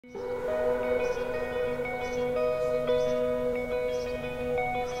Hello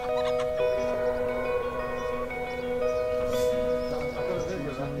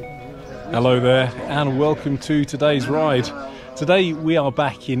there and welcome to today's ride. Today we are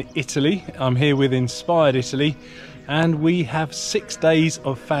back in Italy. I'm here with Inspired Italy and we have 6 days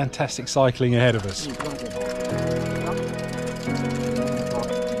of fantastic cycling ahead of us.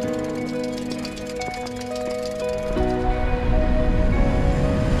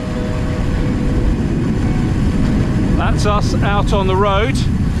 That's us out on the road.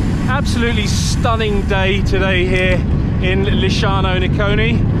 Absolutely stunning day today here in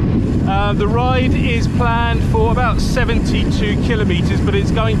Licciano-Niconi. The ride is planned for about 72 kilometers, but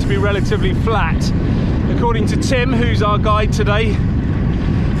it's going to be relatively flat. According to Tim, who's our guide today,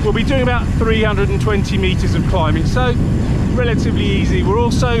 we'll be doing about 320 meters of climbing, so relatively easy. We're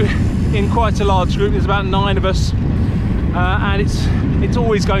also in quite a large group. There's about 9 of us, and it's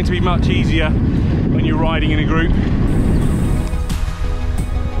always going to be much easier when you're riding in a group.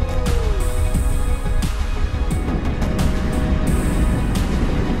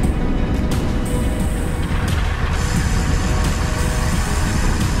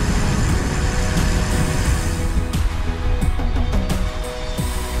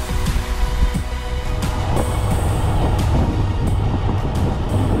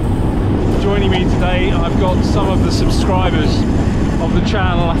 Today I've got some of the subscribers of the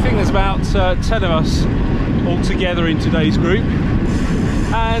channel. I think there's about 10 of us all together in today's group,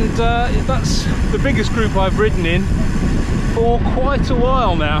 and that's the biggest group I've ridden in for quite a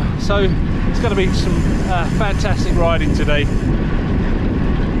while now, so it's going to be some fantastic riding today.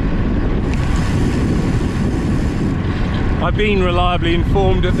 I've been reliably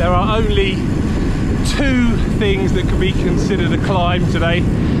informed that there are only 2 things that could be considered a climb today,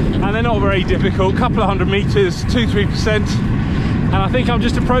 and they're not very difficult. Couple of 100 meters, 2-3%, and I think I'm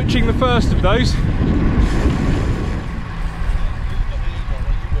just approaching the first of those.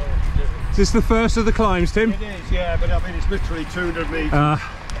 Is this the first of the climbs, Tim? It is, yeah, but I mean it's literally 200 meters.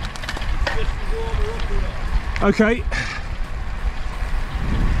 Okay.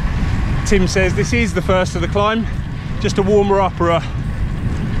 Tim says this is the first of the climb, just a warmer up, or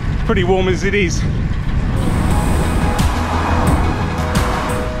pretty warm as it is.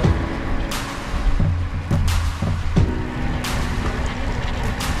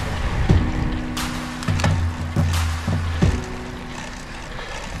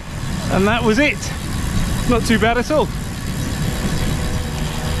 And that was it. Not too bad at all.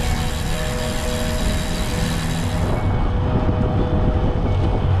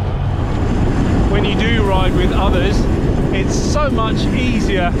 When you do ride with others, it's so much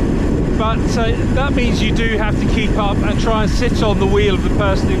easier, but that means you do have to keep up and try and sit on the wheel of the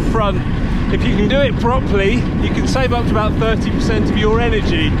person in front. If you can do it properly, you can save up to about 30% of your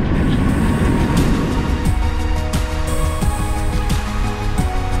energy.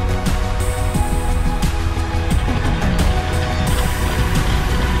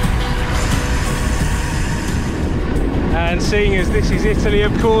 And seeing as this is Italy,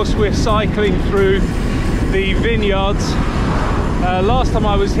 of course, we're cycling through the vineyards. Last time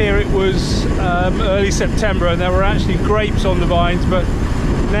I was here it was early September and there were actually grapes on the vines, but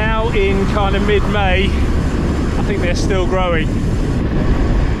now in kind of mid-May I think they're still growing.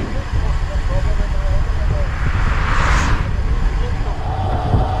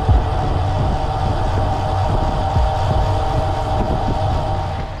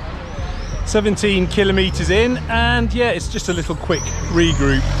 "17 kilometers in, and yeah, it's just a little quick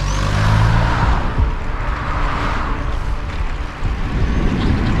regroup."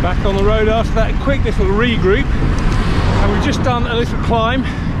 Back on the road after that quick little regroup, and we've just done a little climb,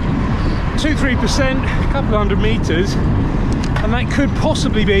 2-3%, a couple of 100 meters, and that could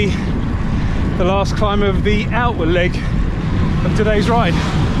possibly be the last climb of the outward leg of today's ride.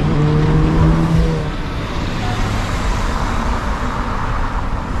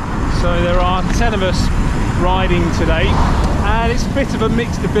 So there are 10 of us riding today, and it's a bit of a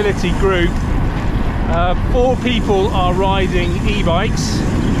mixed ability group. 4 people are riding e-bikes,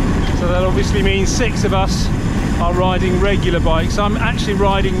 so that obviously means 6 of us are riding regular bikes. I'm actually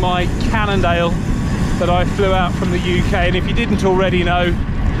riding my Cannondale that I flew out from the UK, and if you didn't already know,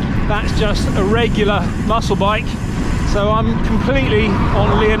 that's just a regular muscle bike, so I'm completely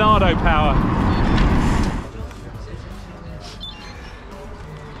on Leonardo power.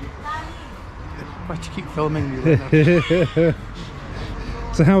 Why do you keep filming me?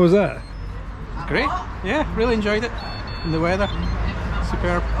 So how was that? Great, yeah, really enjoyed it. And the weather,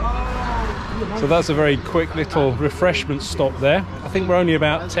 superb. So that's a very quick little refreshment stop there. I think we're only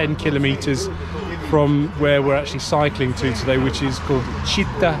about 10 kilometers from where we're actually cycling to today, which is called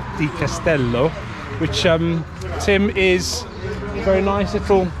Città di Castello, which Tim, is a very nice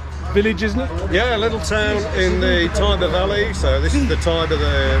little village, isn't it? Yeah, a little town in the Tiber Valley. So this is the Tiber,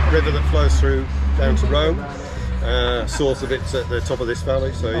 the river that flows through down to Rome. Source of it's at the top of this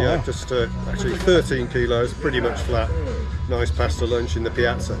valley. So yeah, wow. just actually 13 kilos, pretty much flat. Nice pasta lunch in the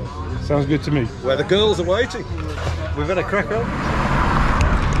piazza, Sounds good to me. where the girls are waiting. We've had a crack on.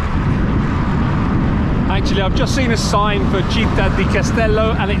 Actually, I've just seen a sign for Città di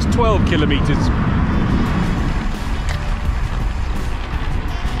Castello and it's 12 kilometres.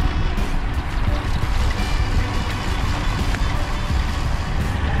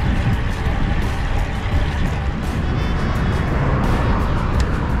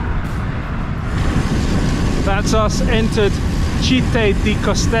 That's us entered Città di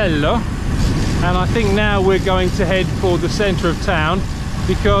Castello, and I think now we're going to head for the centre of town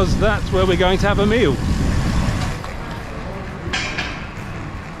because that's where we're going to have a meal.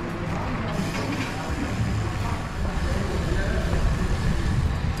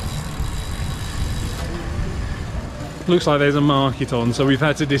 Looks like there's a market on, so we've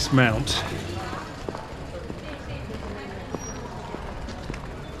had to dismount.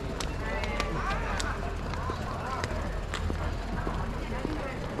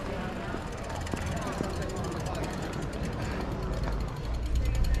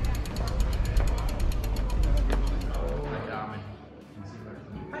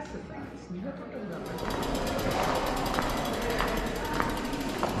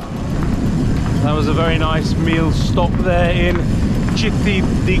 That was a very nice meal stop there in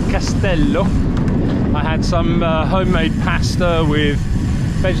Città di Castello. I had some homemade pasta with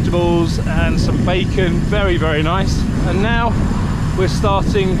vegetables and some bacon, very, very nice. And now we're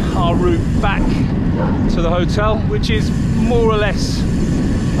starting our route back to the hotel, which is more or less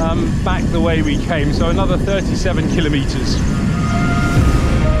back the way we came, so another 37 kilometers.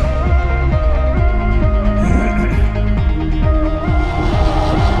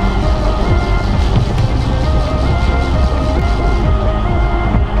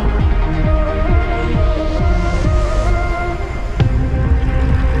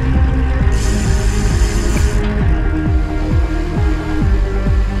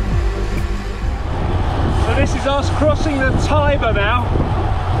 This is us crossing the Tiber now.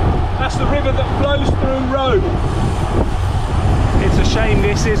 That's the river that flows through Rome. It's a shame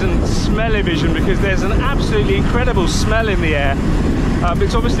this isn't smell-o-vision because there's an absolutely incredible smell in the air.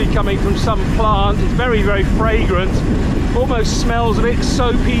 It's obviously coming from some plant. It's very, very fragrant. Almost smells a bit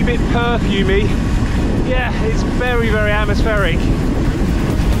soapy, a bit perfumey. Yeah, it's very, very atmospheric.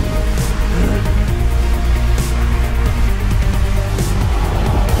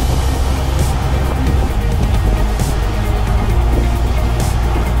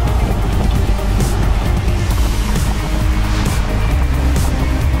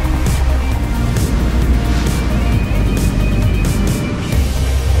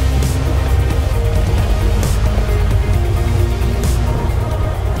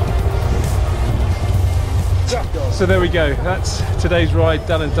 So there we go, that's today's ride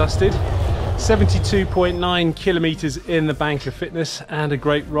done and dusted. 72.9 kilometers in the bank of fitness and a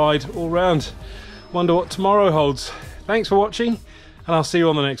great ride all round. Wonder what tomorrow holds. Thanks for watching and I'll see you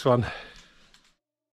on the next one.